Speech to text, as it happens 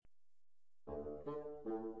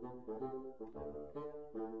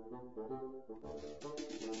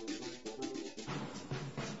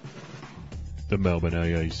The Melbourne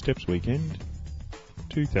AA Steps Weekend,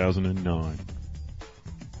 2009.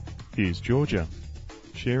 Here's Georgia,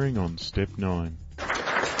 sharing on Step 9.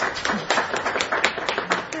 Hi,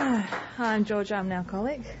 I'm Georgia, I'm an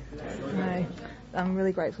alcoholic. I'm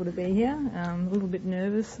really grateful to be here. I'm a little bit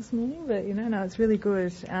nervous this morning, but no, it's really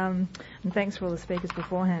good. And thanks for all the speakers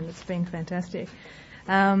beforehand. It's been fantastic.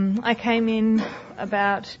 I came in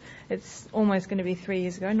it's almost going to be 3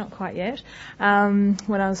 years ago, not quite yet, when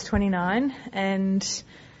I was 29, and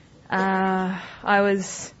I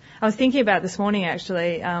was thinking about this morning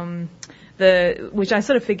actually, which I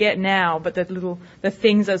sort of forget now, but the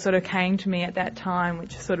things that sort of came to me at that time,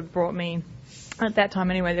 which sort of brought me, at that time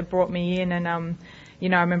anyway, that brought me in, and I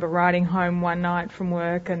remember riding home one night from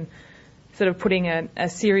work and sort of putting a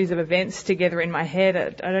series of events together in my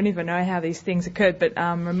head. I don't even know how these things occurred, but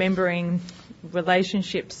remembering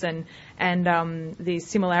relationships and these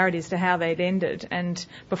similarities to how they'd ended. And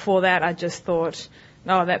before that, I just thought,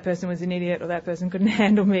 oh, that person was an idiot, or that person couldn't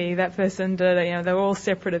handle me, that person did, they were all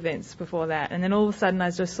separate events before that. And then all of a sudden,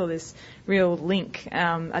 I just saw this real link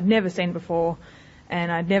I'd never seen before. And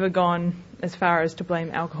I'd never gone as far as to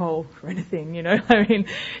blame alcohol for anything,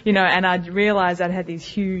 and I'd realised I'd had these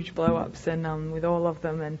huge blow-ups, and with all of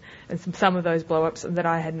them, and some of those blow-ups that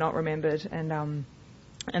I had not remembered, and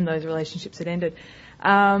those relationships had ended.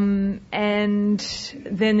 And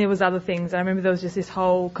then there was other things. I remember there was just this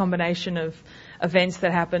whole combination of events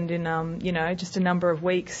that happened in, just a number of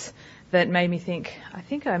weeks that made me think, I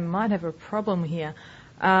think I might have a problem here.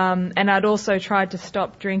 And I'd also tried to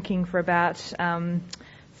stop drinking for about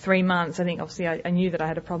 3 months. I think obviously I knew that I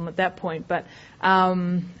had a problem at that point, but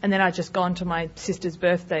and then I'd just gone to my sister's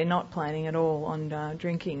birthday, not planning at all on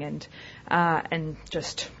drinking, and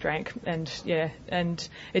just drank, and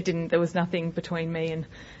it didn't. There was nothing between me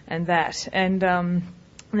and that. And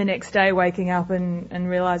the next day, waking up and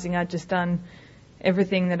realising I'd just done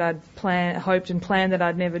everything that I'd hoped and planned that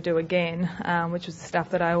I'd never do again, which was the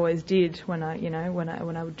stuff that I always did when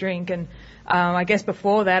I would drink. And I guess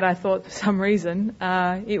before that, I thought for some reason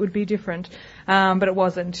it would be different, but it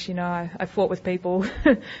wasn't. I fought with people,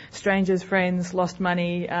 strangers, friends, lost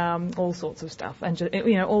money, all sorts of stuff, and just,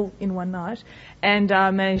 all in one night. And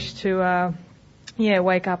I managed to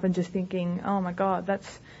wake up and just thinking, oh my God,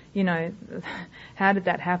 that's. How did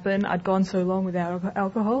that happen? I'd gone so long without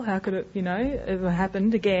alcohol. How could it, ever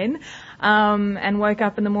happened again? And woke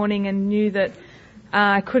up in the morning and knew that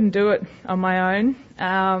I couldn't do it on my own,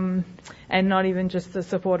 and not even just the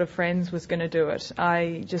support of friends was going to do it.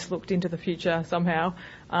 I just looked into the future somehow,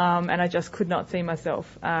 and I just could not see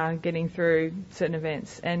myself getting through certain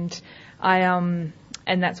events.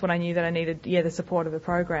 And that's when I knew that I needed, the support of the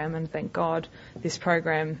program, and thank God this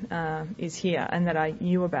program is here and that I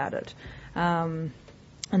knew about it. And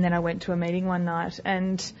then I went to a meeting one night,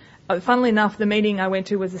 and funnily enough, the meeting I went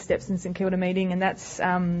to was the Steps in St Kilda meeting, and that's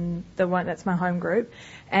that's my home group.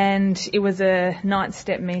 And it was a 9th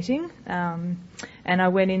step meeting, and I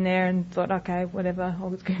went in there and thought, okay, whatever, I'll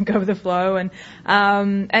just go with the flow. And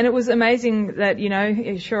it was amazing that,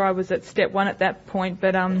 sure, I was at step 1 at that point,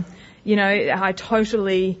 but I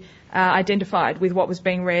totally identified with what was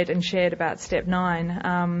being read and shared about step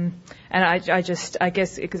 9. And I guess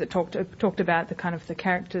because it talked about the kind of the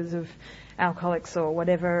characters of alcoholics or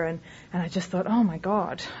whatever, and I just thought, oh my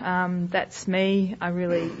God, that's me. I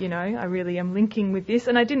really am linking with this,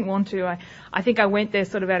 and I didn't want to. I think I went there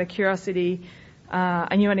sort of out of curiosity.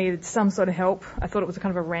 I knew I needed some sort of help. I thought it was a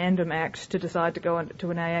kind of a random act to decide to go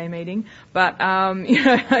to an AA meeting. But,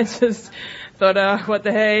 I just thought, what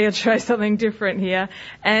the hey, I'll try something different here.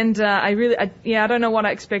 And I don't know what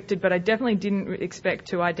I expected, but I definitely didn't expect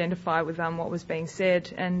to identify with what was being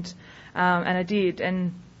said. And I did.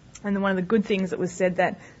 And one of the good things that was said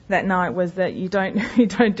that night was that you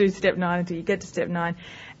don't do step 9 until you get to step 9.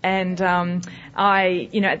 And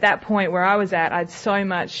at that point where I was at, I had so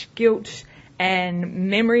much guilt and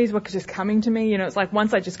memories were just coming to me. It's like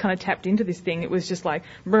once I just kind of tapped into this thing, it was just like,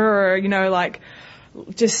 brr, you could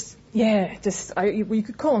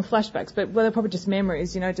call them flashbacks, but they're probably just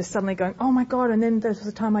memories, just suddenly going, oh my God, and then there was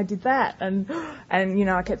a time I did that. And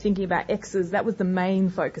I kept thinking about exes. That was the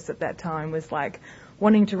main focus at that time, was like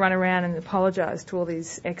wanting to run around and apologise to all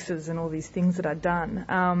these exes and all these things that I'd done.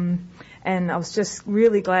 And I was just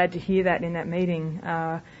really glad to hear that in that meeting.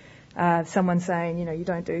 Someone saying, you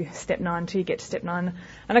don't do step 9 until you get to step 9.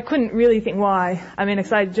 And I couldn't really think why. I mean,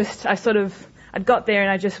 I'd got there and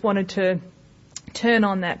I just wanted to turn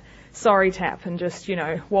on that sorry tap and just,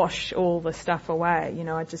 wash all the stuff away.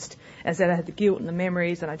 I had the guilt and the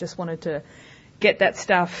memories, and I just wanted to get that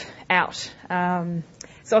stuff out.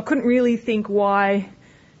 So I couldn't really think why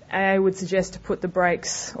I would suggest to put the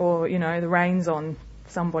brakes or, the reins on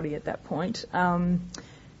somebody at that point.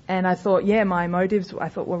 And I thought, my motives I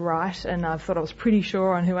thought were right, and I thought I was pretty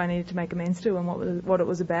sure on who I needed to make amends to and what it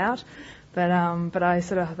was about. But I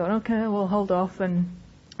sort of thought, okay, well, hold off, and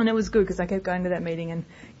it was good because I kept going to that meeting and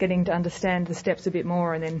getting to understand the steps a bit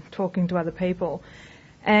more, and then talking to other people.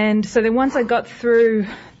 And so then once I got through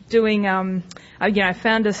doing, I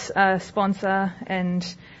found a sponsor, and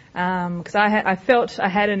because I felt I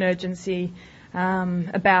had an urgency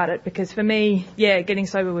about it, because for me, getting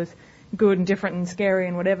sober was good and different and scary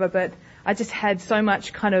and whatever, but I just had so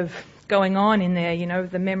much kind of going on in there,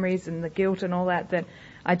 the memories and the guilt and all that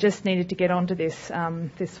I just needed to get onto this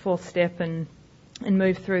fourth step and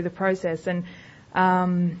move through the process. And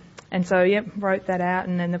so wrote that out,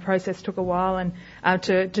 and then the process took a while, and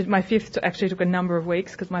to my fifth actually took a number of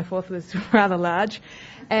weeks, because my fourth was rather large,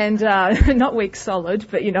 and not weeks solid,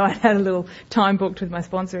 but I had a little time booked with my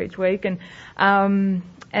sponsor each week,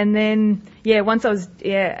 and then, once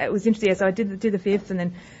it was interesting. So I did the fifth and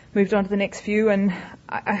then moved on to the next few. And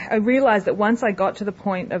I realised that once I got to the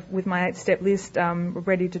point with my 8-step list,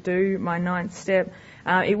 ready to do my 9th step,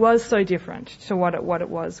 it was so different to what it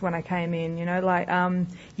was when I came in,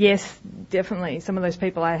 yes, definitely some of those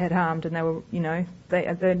people I had harmed, and they were,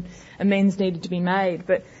 the amends needed to be made.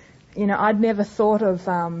 But, I'd never thought of,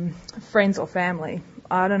 friends or family.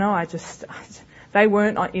 I don't know. They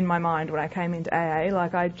weren't in my mind when I came into AA.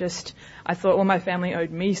 I thought, well, my family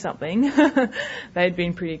owed me something. They'd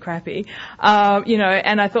been pretty crappy.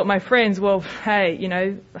 And I thought my friends, well, hey,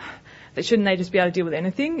 shouldn't they just be able to deal with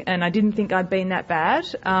anything? And I didn't think I'd been that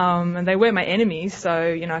bad. And they were my enemies, so,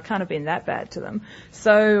 I can't have been that bad to them.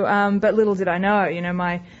 So, but little did I know,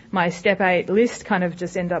 my step 8 list kind of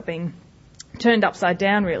just ended up being turned upside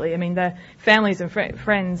down, really. I mean, the families and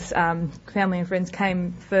friends, family and friends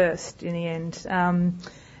came first in the end,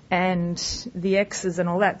 and the exes and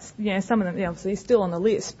all that. Some of them, obviously, still on the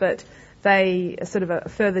list, but they are sort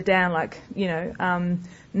of further down,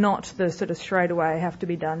 not the sort of straight away have to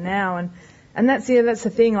be done now. And that's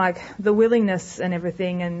the thing, the willingness and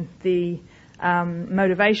everything, and the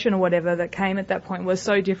motivation or whatever that came at that point was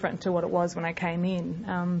so different to what it was when I came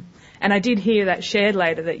in. And I did hear that shared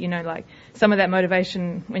later that, some of that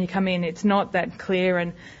motivation when you come in, it's not that clear.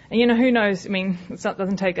 And who knows? I mean, it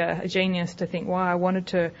doesn't take a genius to think, I wanted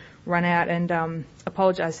to run out and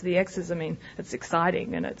apologise to the exes. I mean, it's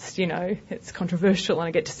exciting and it's, it's controversial and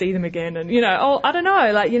I get to see them again. And, I don't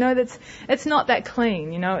know, it's not that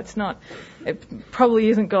clean, it probably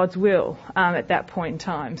isn't God's will at that point in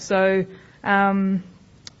time. So,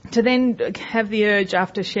 to then have the urge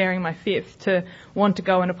after sharing my 5th to want to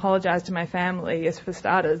go and apologise to my family, as for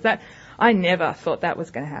starters, that I never thought that was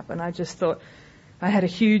going to happen. I just thought I had a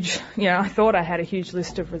huge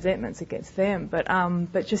list of resentments against them, but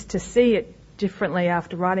just to see it differently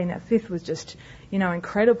after writing that 5th was just,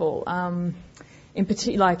 incredible. In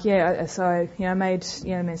particular, so I made,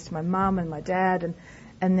 amends to my mum and my dad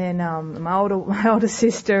and then my older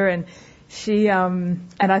sister, and she, and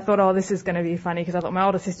I thought, this is going to be funny, because I thought my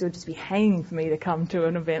older sister would just be hanging for me to come to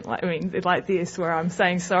an event like this, where I'm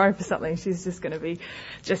saying sorry for something. She's just going to be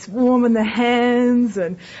just warming the hands,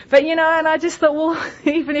 but and I just thought, well,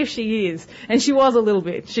 even if she is, and she was a little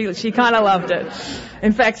bit, she kind of loved it.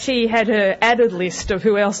 In fact, she had her added list of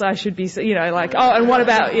who else I should be, and what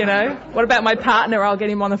about my partner? I'll get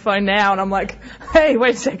him on the phone now. And I'm like, hey,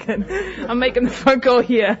 wait a second, I'm making the phone call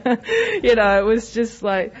here. It was just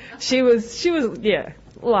she was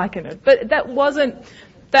liking it, but that wasn't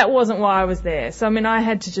why I was there. So I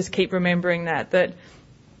had to just keep remembering that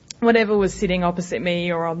whatever was sitting opposite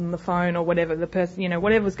me or on the phone or whatever, the person,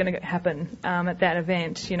 whatever was going to happen at that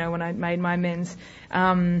event, when I made my amends,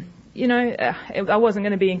 I wasn't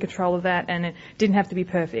going to be in control of that, and it didn't have to be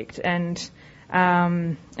perfect. And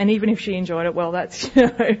even if she enjoyed it, well, that's,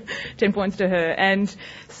 10 points to her. And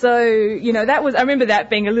so, I remember that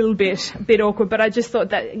being a little bit awkward, but I just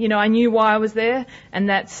thought that, I knew why I was there, and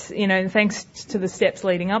that's, thanks to the steps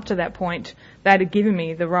leading up to that point, that had given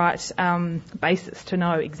me the right, basis to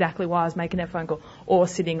know exactly why I was making that phone call or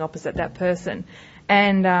sitting opposite that person.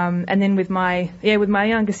 And then with my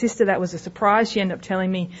younger sister, that was a surprise. She ended up telling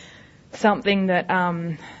me something that,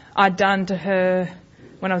 I'd done to her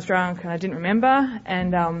when I was drunk and I didn't remember,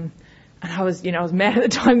 and I was mad at the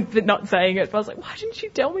time for not saying it, but I was like, why didn't you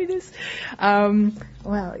tell me this? I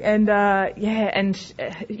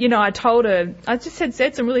told her, I just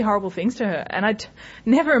said some really horrible things to her, and I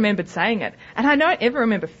never remembered saying it, and I don't ever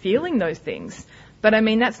remember feeling those things, but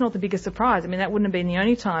that's not the biggest surprise. That wouldn't have been the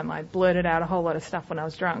only time I blurted out a whole lot of stuff when I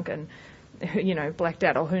was drunk, and blacked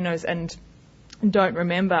out or who knows, and don't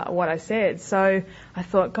remember what I said. So I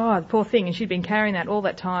thought, God, poor thing, and she'd been carrying that all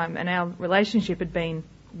that time, and our relationship had been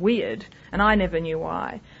weird, and I never knew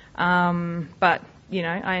why. But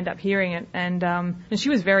I ended up hearing it, and she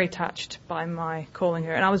was very touched by my calling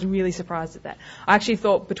her, and I was really surprised at that. I actually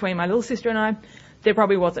thought between my little sister and I, there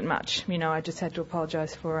probably wasn't much. I just had to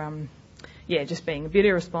apologise for, just being a bit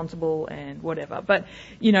irresponsible and whatever. But,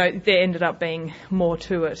 there ended up being more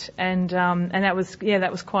to it, and that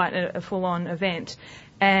was quite a full-on event.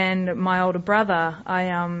 And my older brother,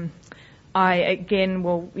 I again,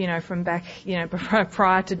 from back,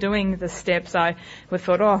 prior to doing the steps, I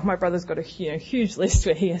thought, my brother's got a huge list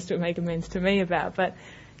where he has to make amends to me about. But,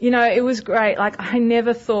 it was great. Like, I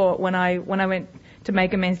never thought when I went to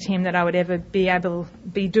make amends to him that I would ever be able to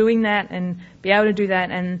be doing that and be able to do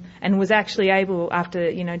that, and was actually able,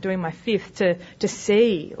 after, doing my fifth, to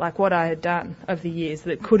see, like, what I had done over the years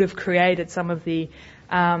that could have created some of the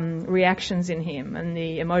reactions in him and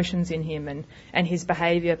the emotions in him and his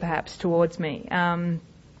behaviour perhaps towards me.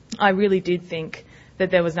 I really did think that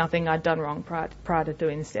there was nothing I'd done wrong prior to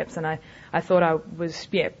doing the steps, and I thought I was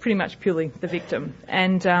pretty much purely the victim.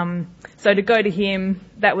 And so to go to him,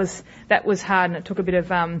 that was hard, and it took a bit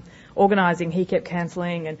of organising. He kept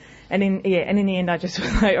cancelling, and in the end I just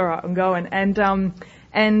was like, all right, I'm going.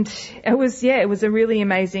 And it was a really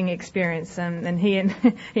amazing experience. And he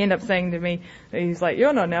ended up saying to me, he's like,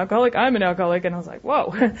 you're not an alcoholic, I'm an alcoholic. And I was like,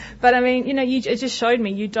 whoa. But it just showed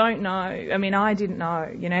me you don't know. I didn't know.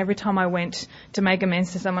 Every time I went to make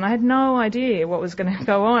amends to someone, I had no idea what was going to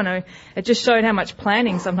go on. It just showed how much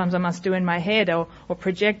planning sometimes I must do in my head, or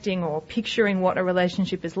projecting, or picturing what a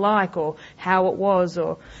relationship is like, or how it was.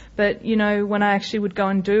 But when I actually would go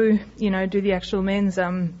and do the actual amends,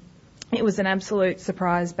 it was an absolute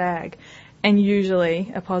surprise bag, and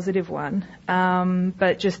usually a positive one,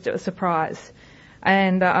 but just a surprise.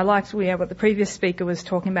 And I liked what the previous speaker was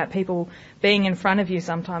talking about, people being in front of you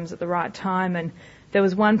sometimes at the right time. And there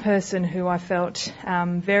was one person who I felt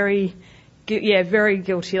very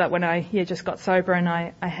guilty, like when I just got sober, and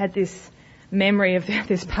I had this memory of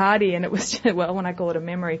this party, and it was, when I call it a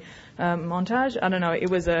memory, montage, I don't know, it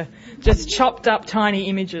was just chopped up tiny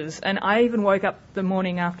images. And I even woke up the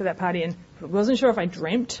morning after that party and wasn't sure if I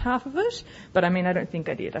dreamt half of it, but I don't think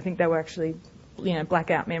I did. I think they were actually,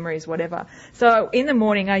 blackout memories, whatever. So in the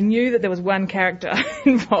morning I knew that there was one character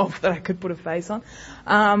involved that I could put a face on,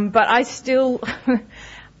 but I still,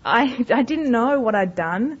 I didn't know what I'd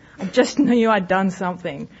done. I just knew I'd done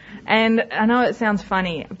something. And I know it sounds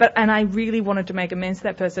funny, and I really wanted to make amends to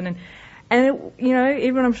that person. And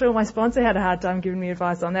even I'm sure my sponsor had a hard time giving me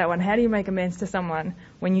advice on that one. How do you make amends to someone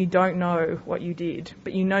when you don't know what you did,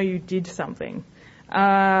 but you did something?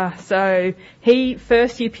 So he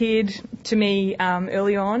appeared to me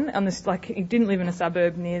early on this, like, he didn't live in a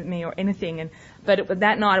suburb near me or anything, but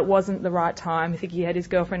that night it wasn't the right time. I think he had his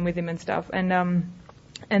girlfriend with him and stuff.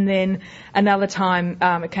 And then another time,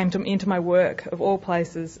 it came into my work, of all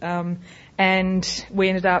places, and we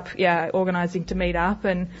ended up, organising to meet up,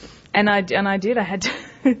 and I did. I had to,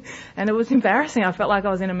 and it was embarrassing. I felt like I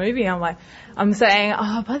was in a movie. I'm saying,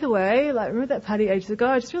 by the way, remember that party ages ago?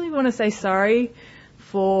 I just really want to say sorry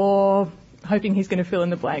for hoping he's going to fill in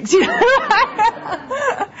the blanks.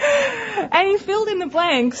 And he filled in the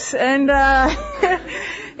blanks, and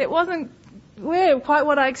it wasn't quite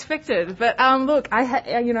what I expected. But look, I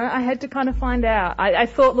had to kind of find out. I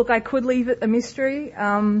thought, look, I could leave it a mystery,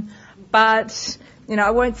 but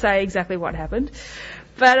I won't say exactly what happened.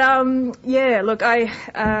 But look, I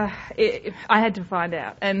had to find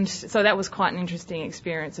out, and so that was quite an interesting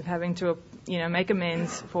experience of having to make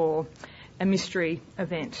amends for a mystery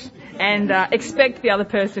event, and expect the other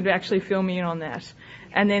person to actually fill me in on that.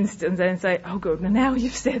 And then say, oh, good, now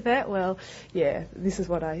you've said that, well, this is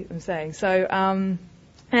what I am saying. So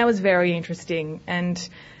that was very interesting. And,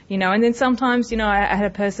 and then sometimes, I had a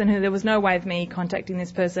person who, there was no way of me contacting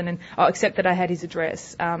this person, except that I had his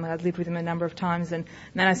address. I'd lived with him a number of times, and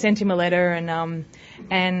then I sent him a letter, and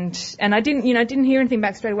I didn't hear anything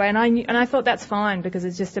back straight away. And I thought that's fine, because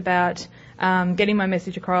it's just about getting my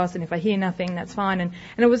message across, and if I hear nothing, that's fine. And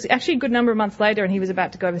it was actually a good number of months later, and he was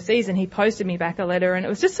about to go overseas, and he posted me back a letter, and it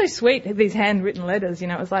was just so sweet, these handwritten letters, it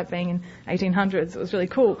was like being in 1800s. It was really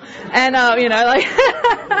cool. And,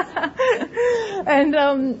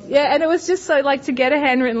 and it was just so, to get a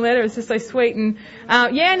handwritten letter, it's just so sweet. And,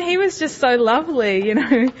 and he was just so lovely,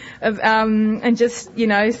 and just,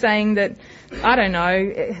 saying that, I don't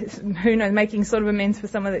know, who knows, making sort of amends for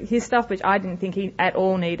some of his stuff, which I didn't think he at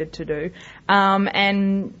all needed to do.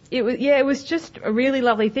 And it was just a really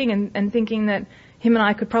lovely thing, and thinking that him and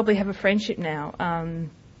I could probably have a friendship now.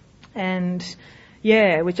 And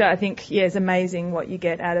yeah, which I think, is amazing what you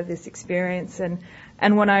get out of this experience.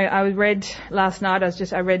 And when I read last night,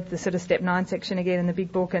 I read the sort of Step 9 section again in the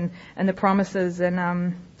big book and the promises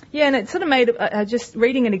and it sort of made, just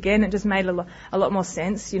reading it again, it just made a lot more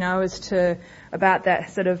sense, as to, about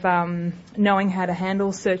that sort of, knowing how to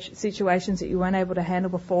handle situations that you weren't able to handle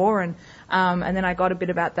before and then I got a bit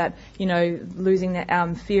about that, losing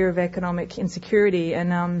that, fear of economic insecurity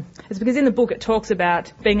and, it's because in the book it talks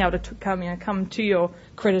about being able to come to your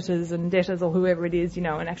creditors and debtors or whoever it is, and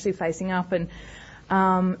actually facing up and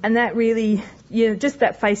that really, just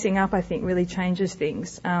that facing up, I think, really changes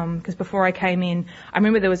things. Because before I came in, I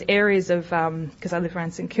remember there was areas of, because I live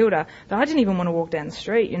around St Kilda, that I didn't even want to walk down the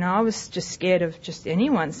street. I was just scared of just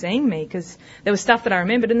anyone seeing me because there was stuff that I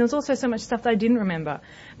remembered and there was also so much stuff that I didn't remember.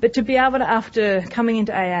 But to be able to, after coming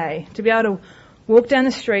into AA, to be able to walk down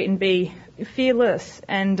the street and be fearless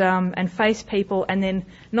and face people and then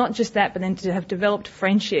not just that, but then to have developed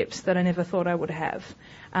friendships that I never thought I would have.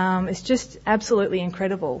 It's just absolutely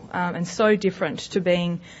incredible and so different to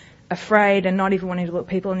being afraid and not even wanting to look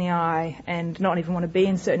people in the eye and not even want to be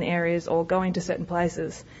in certain areas or going to certain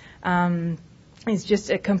places. It's just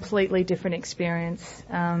a completely different experience.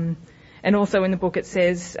 And also in the book it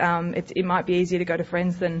says it might be easier to go to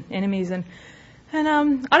friends than enemies and I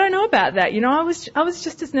don't know about that. I was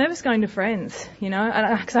just as nervous going to friends,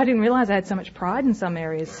 because I didn't realise I had so much pride in some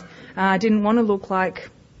areas. I didn't want to look like,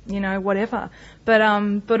 whatever. But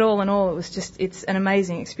all in all, it's an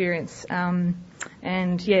amazing experience.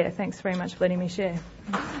 And yeah, thanks very much for letting me share.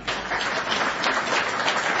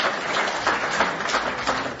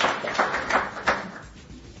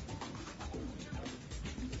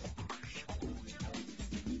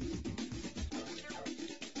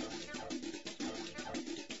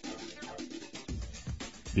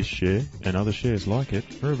 This share and other shares like it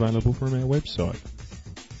are available from our website,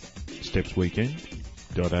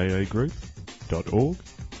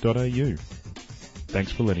 stepsweekend.aagroup.org.au.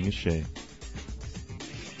 Thanks for letting us share.